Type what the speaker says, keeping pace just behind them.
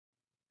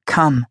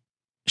Come,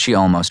 she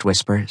almost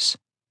whispers.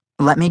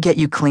 Let me get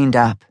you cleaned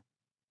up.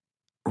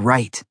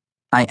 Right,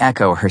 I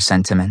echo her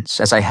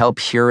sentiments as I help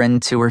Huron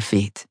to her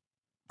feet.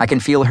 I can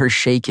feel her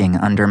shaking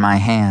under my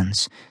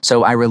hands,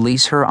 so I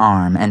release her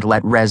arm and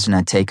let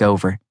Resna take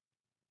over.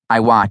 I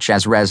watch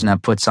as Resna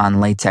puts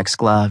on latex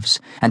gloves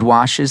and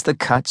washes the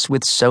cuts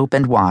with soap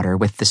and water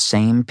with the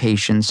same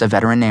patience a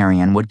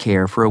veterinarian would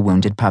care for a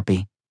wounded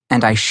puppy.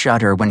 And I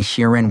shudder when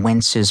Huron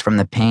winces from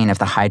the pain of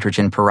the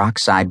hydrogen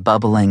peroxide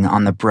bubbling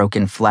on the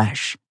broken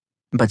flesh.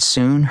 But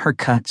soon her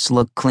cuts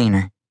look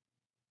cleaner.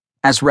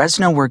 As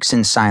Resna works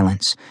in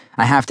silence,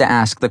 I have to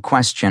ask the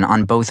question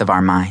on both of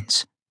our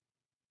minds.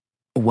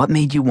 What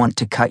made you want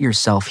to cut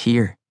yourself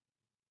here?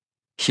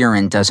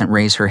 Huron doesn't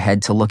raise her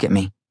head to look at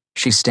me.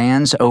 She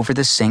stands over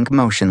the sink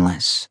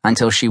motionless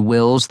until she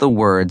wills the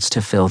words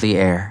to fill the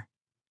air.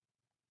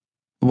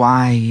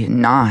 Why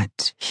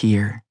not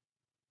here?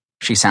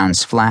 She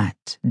sounds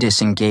flat,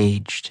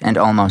 disengaged, and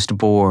almost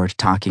bored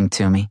talking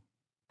to me.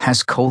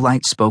 Has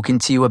Colite spoken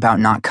to you about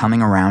not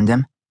coming around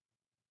him?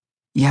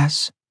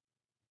 Yes.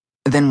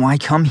 Then why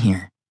come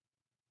here?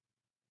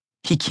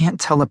 He can't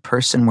tell a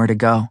person where to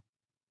go.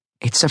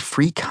 It's a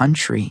free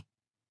country.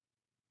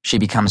 She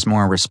becomes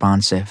more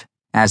responsive,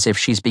 as if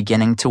she's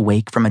beginning to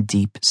wake from a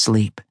deep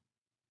sleep.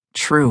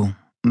 True,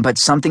 but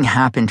something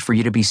happened for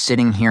you to be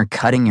sitting here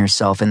cutting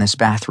yourself in this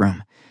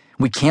bathroom.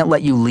 We can't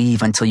let you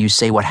leave until you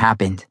say what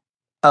happened.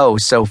 Oh,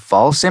 so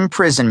false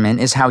imprisonment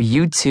is how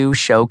you two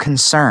show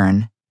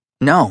concern?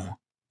 No,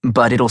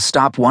 but it'll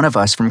stop one of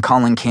us from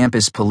calling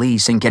campus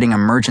police and getting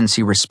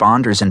emergency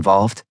responders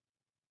involved.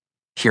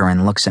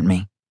 Huron looks at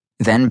me,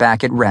 then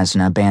back at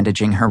Resna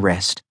bandaging her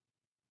wrist.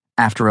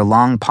 After a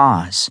long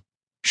pause,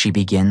 she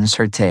begins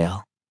her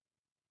tale.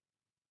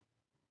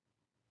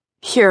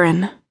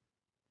 Huron,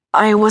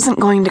 I wasn't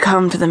going to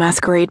come to the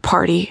masquerade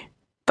party,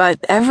 but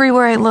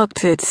everywhere I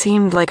looked it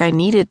seemed like I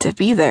needed to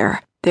be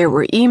there. There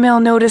were email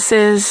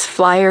notices,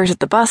 flyers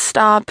at the bus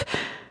stop,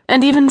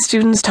 and even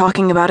students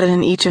talking about it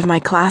in each of my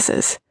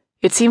classes.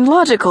 It seemed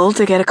logical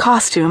to get a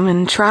costume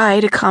and try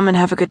to come and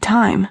have a good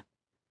time.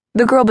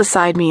 The girl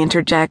beside me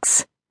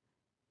interjects.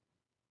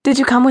 Did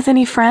you come with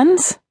any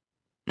friends?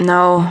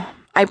 No,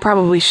 I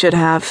probably should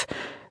have.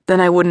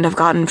 Then I wouldn't have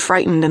gotten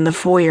frightened in the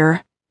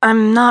foyer.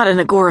 I'm not an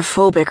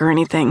agoraphobic or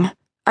anything.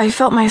 I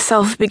felt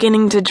myself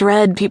beginning to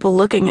dread people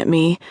looking at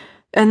me,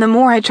 and the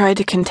more I tried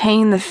to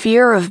contain the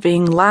fear of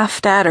being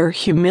laughed at or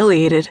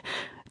humiliated,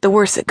 the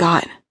worse it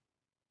got.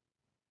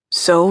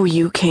 So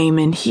you came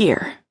in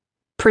here?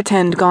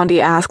 Pretend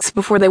Gandhi asks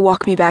before they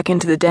walk me back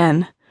into the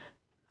den.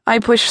 I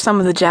push some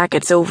of the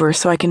jackets over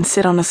so I can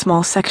sit on a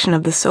small section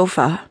of the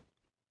sofa.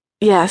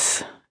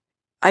 Yes,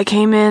 I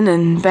came in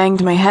and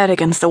banged my head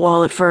against the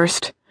wall at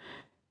first.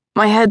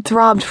 My head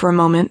throbbed for a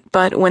moment,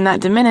 but when that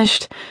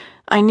diminished,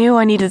 I knew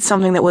I needed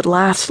something that would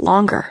last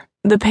longer.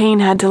 The pain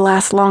had to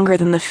last longer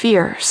than the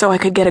fear, so I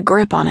could get a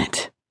grip on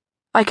it.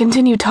 I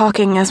continued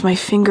talking as my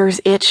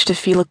fingers itched to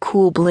feel a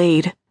cool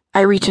blade.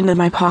 I reached into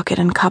my pocket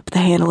and cupped the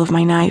handle of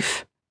my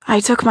knife.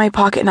 I took my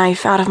pocket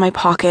knife out of my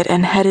pocket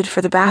and headed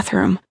for the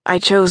bathroom. I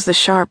chose the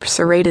sharp,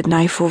 serrated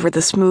knife over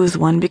the smooth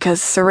one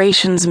because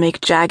serrations make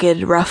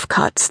jagged, rough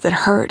cuts that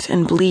hurt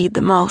and bleed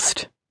the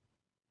most.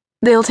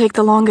 They'll take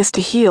the longest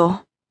to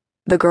heal,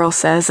 the girl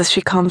says as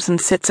she comes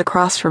and sits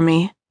across from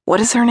me.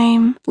 What is her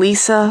name?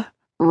 Lisa?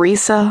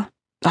 Risa?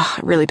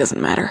 It really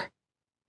doesn't matter.